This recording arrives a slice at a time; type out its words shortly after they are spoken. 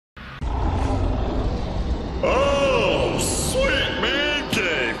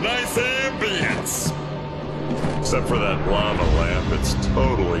Except for that lava lamp, it's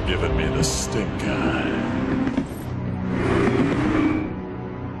totally giving me the stink eye.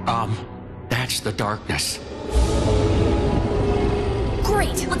 That's the darkness.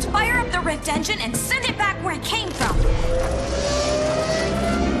 Great! Let's fire up the rift engine and send it back where it came from.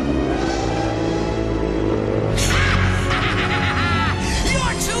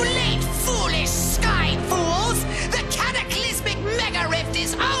 You're too late, foolish sky fools! The cataclysmic mega rift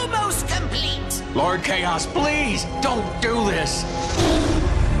is almost complete! Lord Chaos, please, don't do this!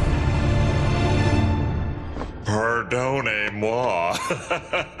 Pardonnez-moi,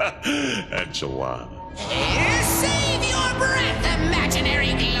 Enchilada. Save your breath,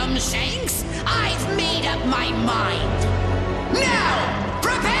 imaginary glumshanks! I've made up my mind! Now,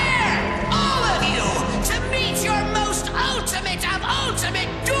 prepare, all of you, to meet your most ultimate of ultimate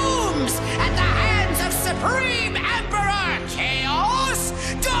dooms at the hands of Supreme Emperor Kaos,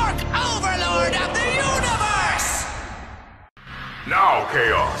 Dark Overlord of the Universe! Now,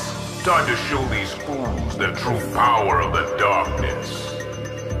 Chaos, time to show these fools the true power of the darkness.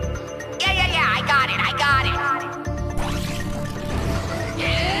 Yeah, I got it.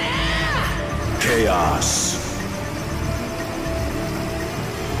 Yeah! Chaos.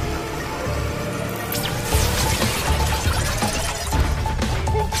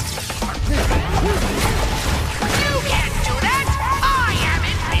 You can't do that! I am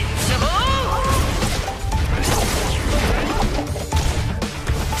invincible!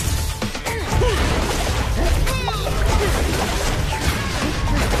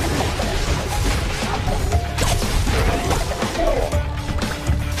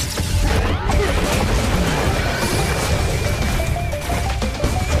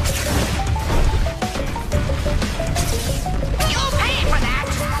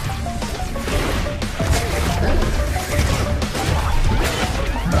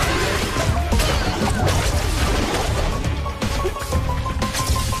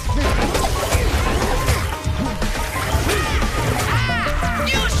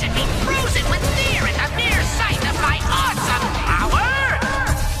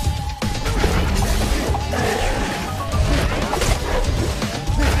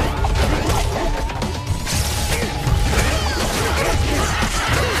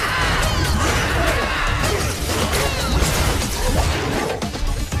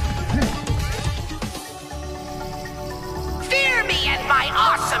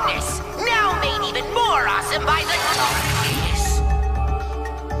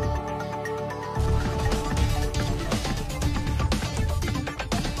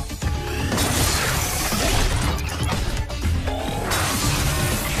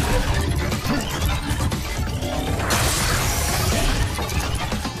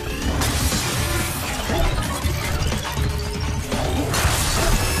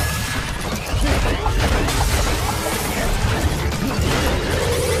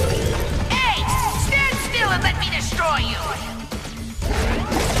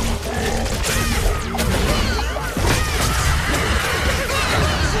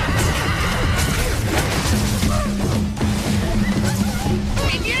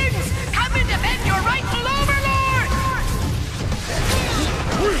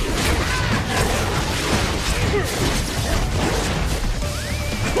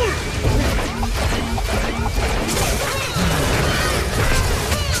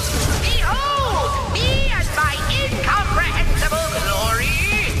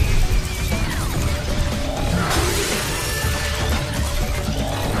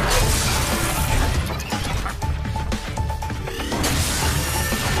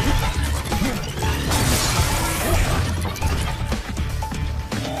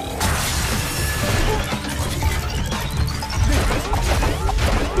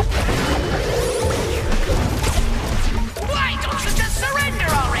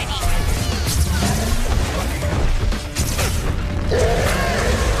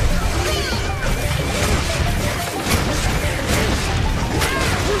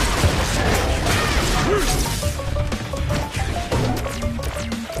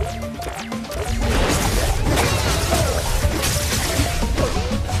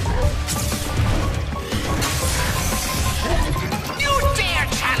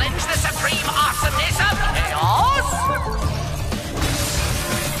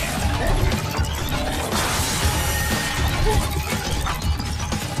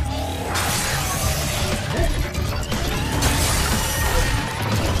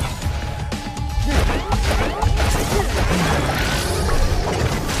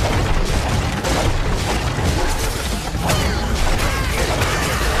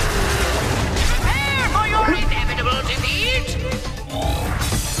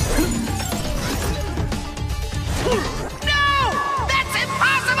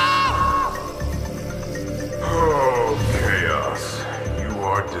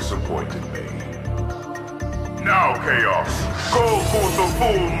 somewhat disappointed me. Now, Chaos, call forth the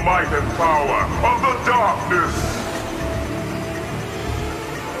full might and power of the darkness!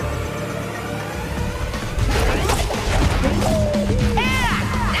 Yeah,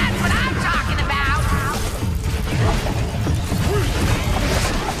 that's what I'm talking about!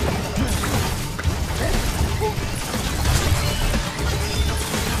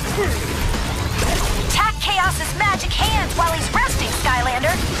 Attack Chaos's magic hands while he's resting,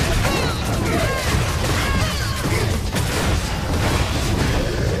 Skylander.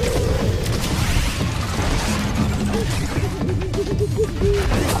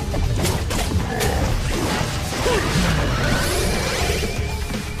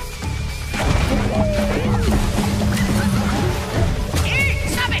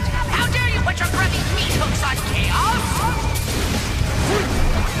 Summit! How dare you put your grubby meat hooks on Chaos!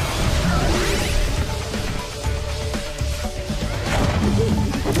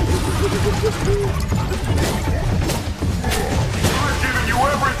 I've given you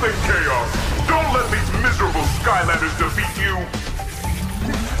everything, Chaos! Don't let these miserable Skylanders defeat you!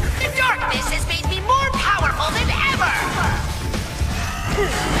 The darkness has made me more powerful than ever!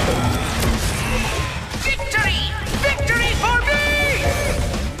 Victory! Victory for me!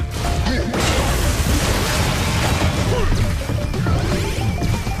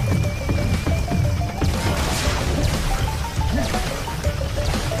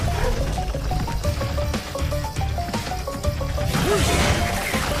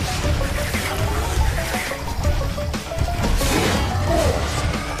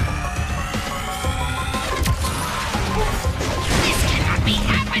 This cannot be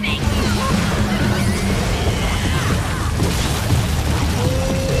happening!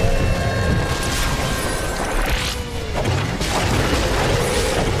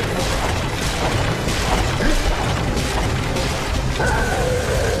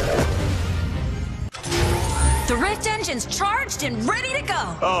 The Rift Engine's charged and ready to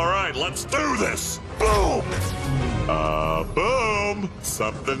go. All right, let's do this. Boom! Boom!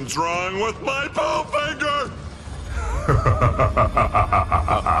 Something's wrong with my bow finger!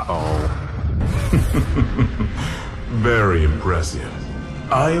 Very impressive.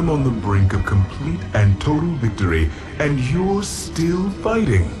 I am on the brink of complete and total victory, and you're still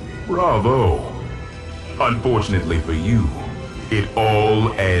fighting. Bravo. Unfortunately for you, it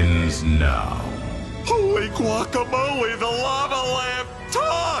all ends now. Holy guacamole, the lava lamp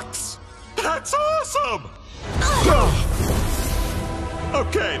talks! That's awesome!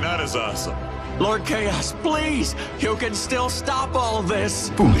 Okay, not as awesome. Lord Chaos, please! You can still stop all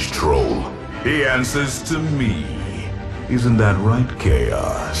this! Foolish troll. He answers to me. Isn't that right,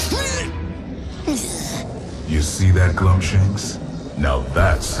 Chaos? You see that, Glumshanks? Now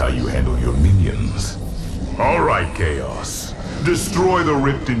that's how you handle your minions. All right, Chaos. Destroy the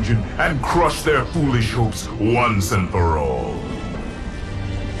Rift Engine and crush their foolish hopes once and for all.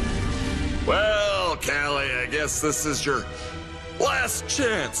 Well, Callie, I guess this is your last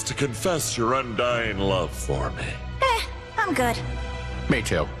chance to confess your undying love for me. I'm good. Me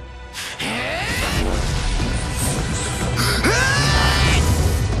too.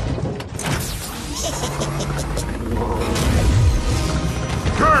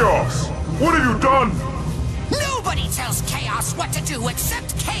 Chaos! What have you done? Nobody tells Chaos what to do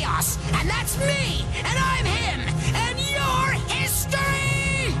except Chaos, and that's me, and I'm him, and you're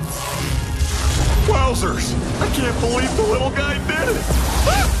history! Wowzers! I can't believe the little guy did it!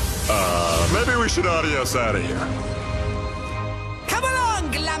 Maybe we should adios out of here. Come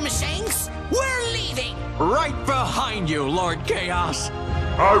along, Glumshanks! We're leaving! Right behind you, Lord Chaos!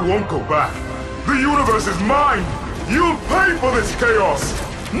 I won't go back. The universe is mine! You'll pay for this, Chaos!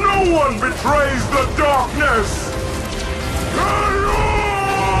 No one betrays the darkness! Chaos!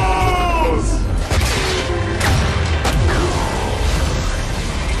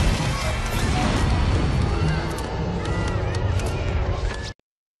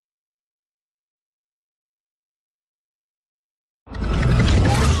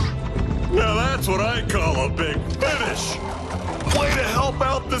 Now that's what I call a big finish! Way to help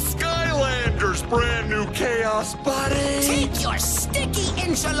out the Skylanders, brand new Chaos buddy! Take your sticky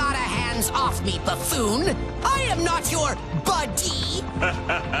enchilada hands off me, buffoon! I am not your buddy!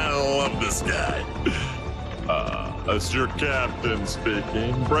 I love this guy. As your captain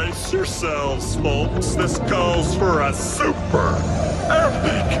speaking, brace yourselves, folks. This calls for a super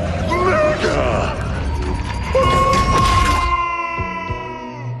epic mega!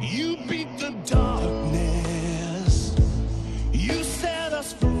 You beat the darkness. You set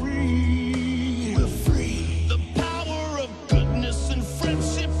us free. We're free. The power of goodness and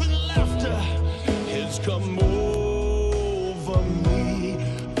friendship and laughter has come over me.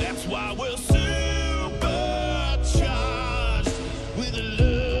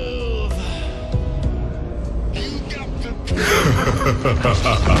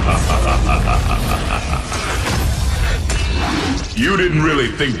 You didn't really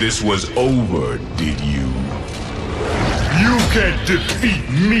think this was over, did you? You can't defeat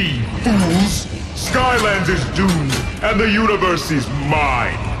me, fools! Skylands is doomed, and the universe is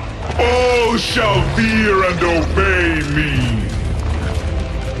mine. All shall fear and obey me.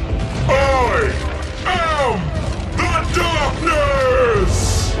 I am the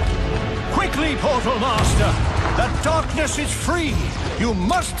darkness! Quickly, Portal Master! The darkness is free! You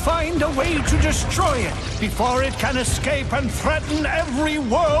must find a way to destroy it before it can escape and threaten every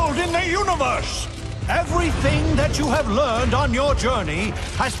world in the universe! Everything that you have learned on your journey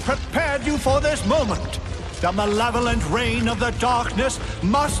has prepared you for this moment. The malevolent reign of the darkness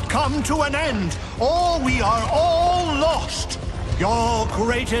must come to an end, or we are all lost! Your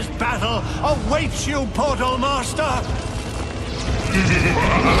greatest battle awaits you, Portal Master!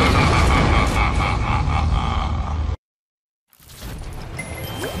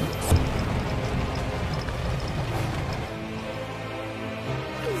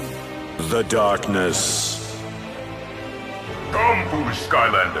 The darkness. Come, foolish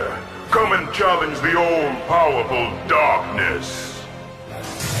Skylander. Come and challenge the all-powerful darkness.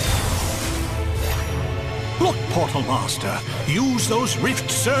 Look, Portal Master. Use those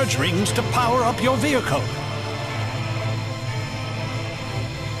rift surge rings to power up your vehicle.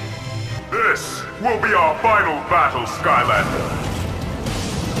 This will be our final battle, Skylander.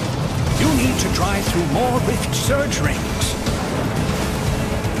 You need to drive through more rift surge rings.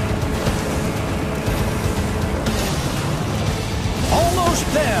 Almost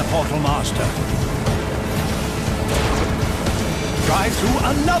there, Portal Master. Drive through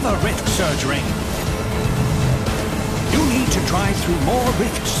another rift surge ring. You need to drive through more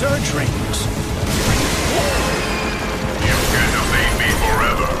rift surge rings. You can't evade me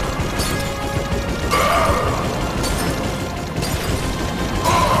forever.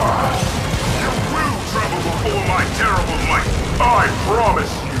 You will tremble before my terrible might. I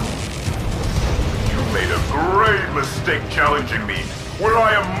promise you. You made a grave mistake challenging me where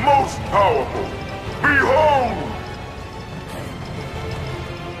I am most powerful. Behold!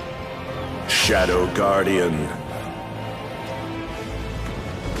 Shadow Guardian.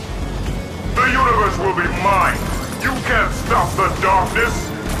 The universe will be mine. You can't stop the darkness.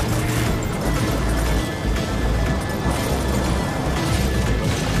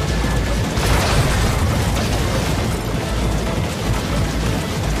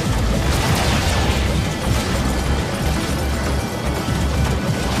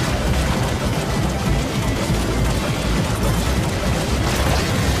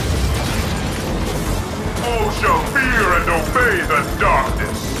 All shall fear and obey the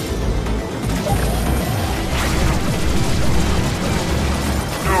darkness.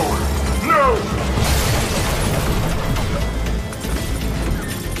 No! No!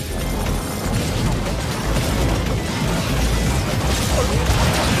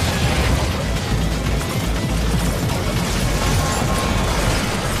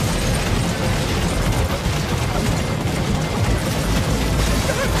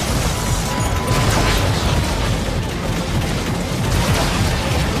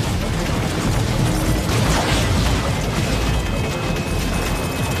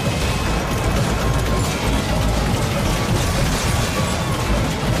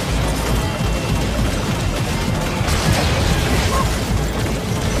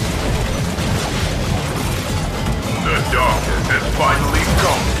 The darkness has finally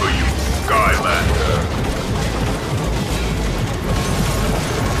come for you, Skylander.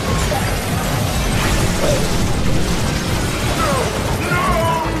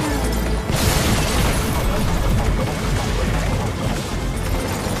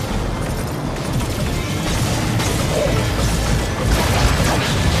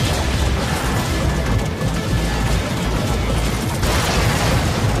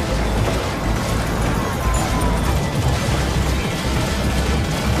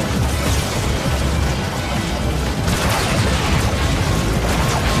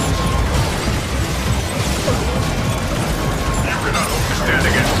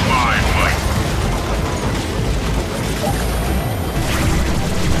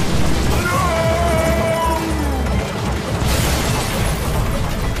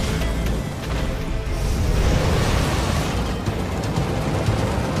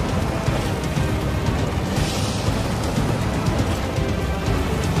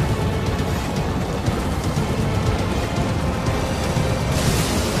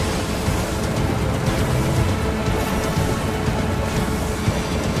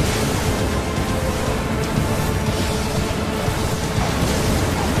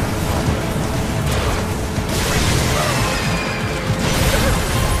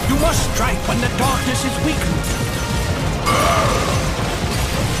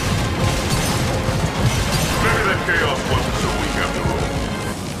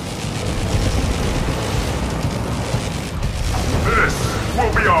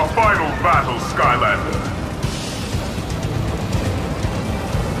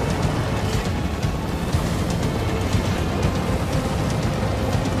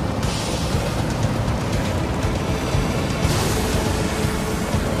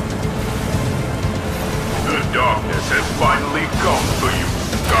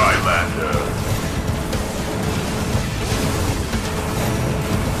 Skylanders.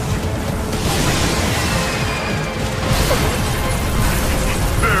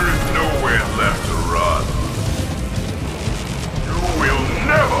 There is nowhere left to run. You will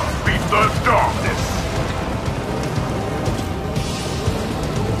never beat the darkness.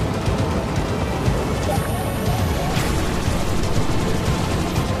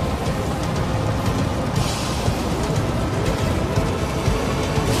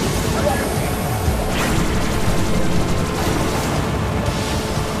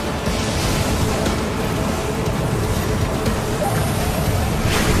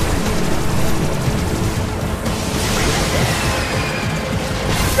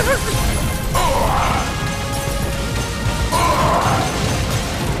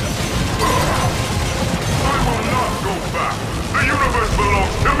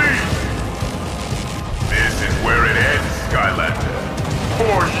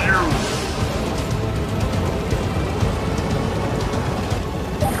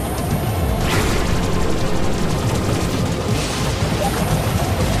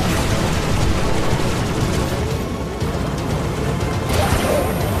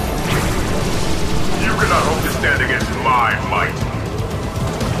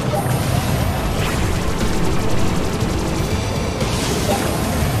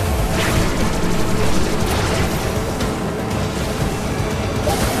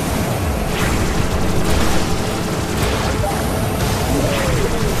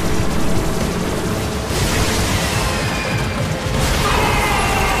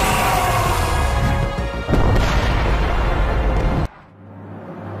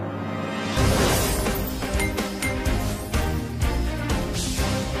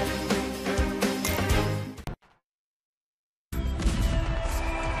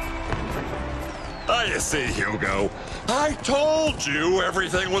 You see, Hugo, I told you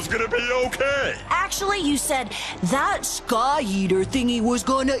everything was gonna be okay. Actually, you said that Sky Eater thingy was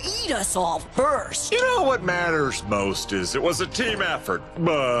gonna eat us all first. You know what matters most is it was a team effort,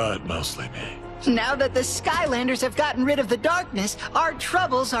 but mostly me. Now that the Skylanders have gotten rid of the darkness, our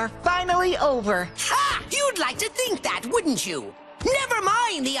troubles are finally over. Ha! You'd like to think that, wouldn't you? Never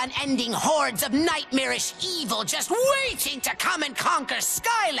mind the unending hordes of nightmarish evil just waiting to come and conquer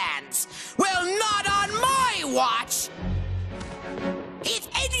Skylands. Well, not on my watch! If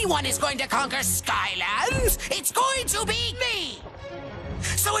anyone is going to conquer Skylands, it's going to be me!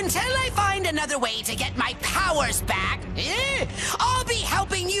 So until I find another way to get my powers back, I'll be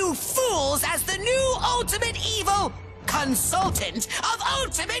helping you fools as the new ultimate evil consultant of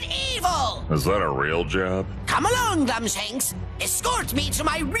ultimate evil! Is that a real job? Come along, Glumshanks. Escort me to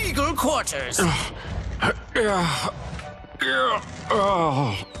my regal quarters. Are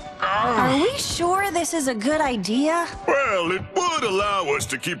we sure this is a good idea? Well, it would allow us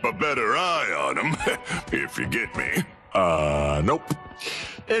to keep a better eye on them, if you get me. Nope.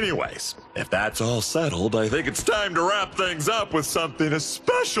 Anyways, if that's all settled, I think it's time to wrap things up with something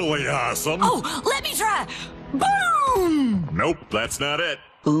especially awesome. Oh, let me try. Boom! Nope, that's not it.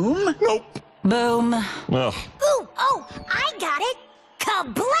 Boom? Nope. Boom. Well, Ooh, oh, I got it!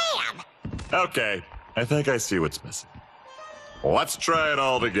 Kablam! okay, I think I see what's missing. Let's try it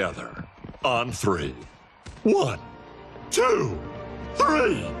all together. On 3. 1, 2, 3.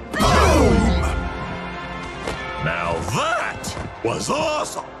 Boom! Now that was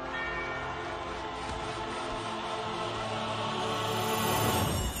awesome!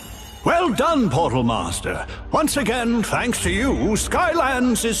 Well done, Portal Master. Once again, thanks to you,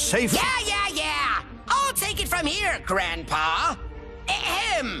 Skylands is safe. Yeah. I'll take it from here, Grandpa.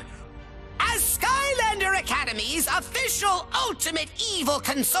 Ahem. As Skylander Academy's official ultimate evil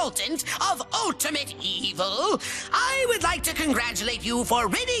consultant of ultimate evil, I would like to congratulate you for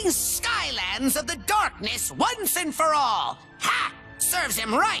ridding Skylands of the darkness once and for all. Ha! Serves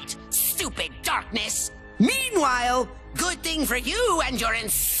him right, stupid darkness. Meanwhile, good thing for you and your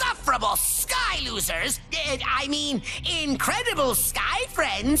insufferable sky losers, incredible sky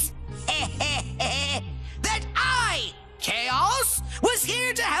friends, that I, Chaos, was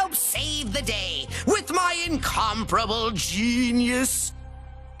here to help save the day with my incomparable genius.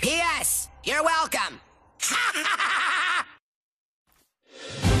 P.S. You're welcome.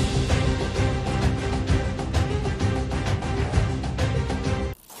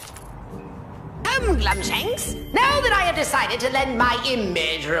 Glumshanks, now that I have decided to lend my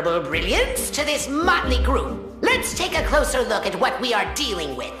immeasurable brilliance to this motley group, let's take a closer look at what we are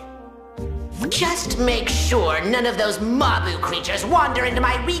dealing with. Just make sure none of those Mabu creatures wander into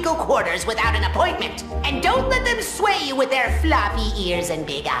my regal quarters without an appointment, and don't let them sway you with their floppy ears and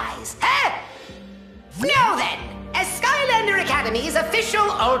big eyes. Huh? Now then, as Sky Skylander Academy's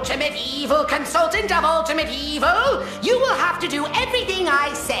official Ultimate Evil Consultant of Ultimate Evil, you will have to do everything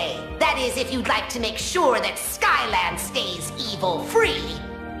I say. That is, if you'd like to make sure that Skyland stays evil-free.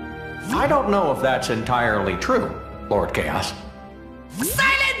 I don't know if that's entirely true, Lord Chaos.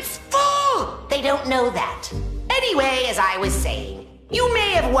 Silence, fool! They don't know that. Anyway, as I was saying, you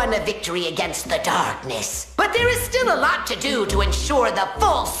may have won a victory against the darkness, but there is still a lot to do to ensure the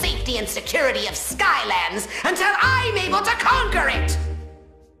full safety and security of Skylands until I'm able to conquer it!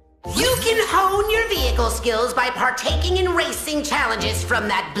 You can hone your vehicle skills by partaking in racing challenges from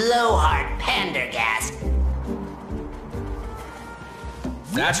that blowhard Pendergast.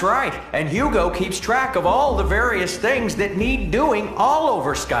 That's right, and Hugo keeps track of all the various things that need doing all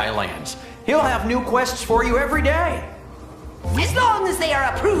over Skylands. He'll have new quests for you every day. As long as they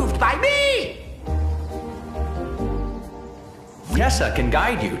are approved by me! Tessa can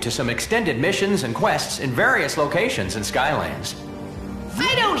guide you to some extended missions and quests in various locations in Skylands.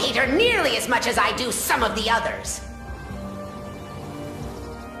 I don't hate her nearly as much as I do some of the others.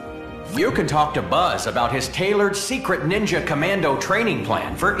 You can talk to Buzz about his tailored secret ninja commando training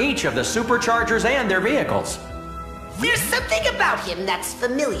plan for each of the superchargers and their vehicles. There's something about him that's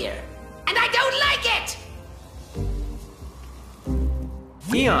familiar, and I don't like it!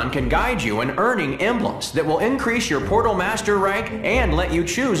 Eon can guide you in earning emblems that will increase your Portal Master rank and let you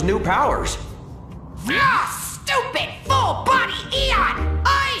choose new powers. Ah, stupid full-body Eon!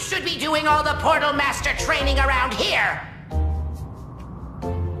 I should be doing all the Portal Master training around here!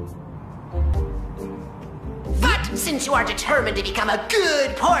 But since you are determined to become a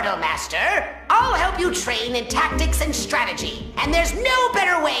good Portal Master, I'll help you train in tactics and strategy. And there's no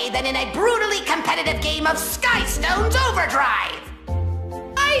better way than in a brutally competitive game of Skystones Overdrive!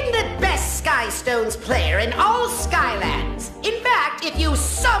 I'm the best Skystones player in all Skylands. In fact, if you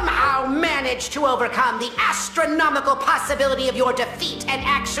somehow manage to overcome the astronomical possibility of your defeat and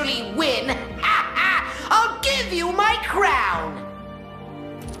actually win, I'll give you my crown!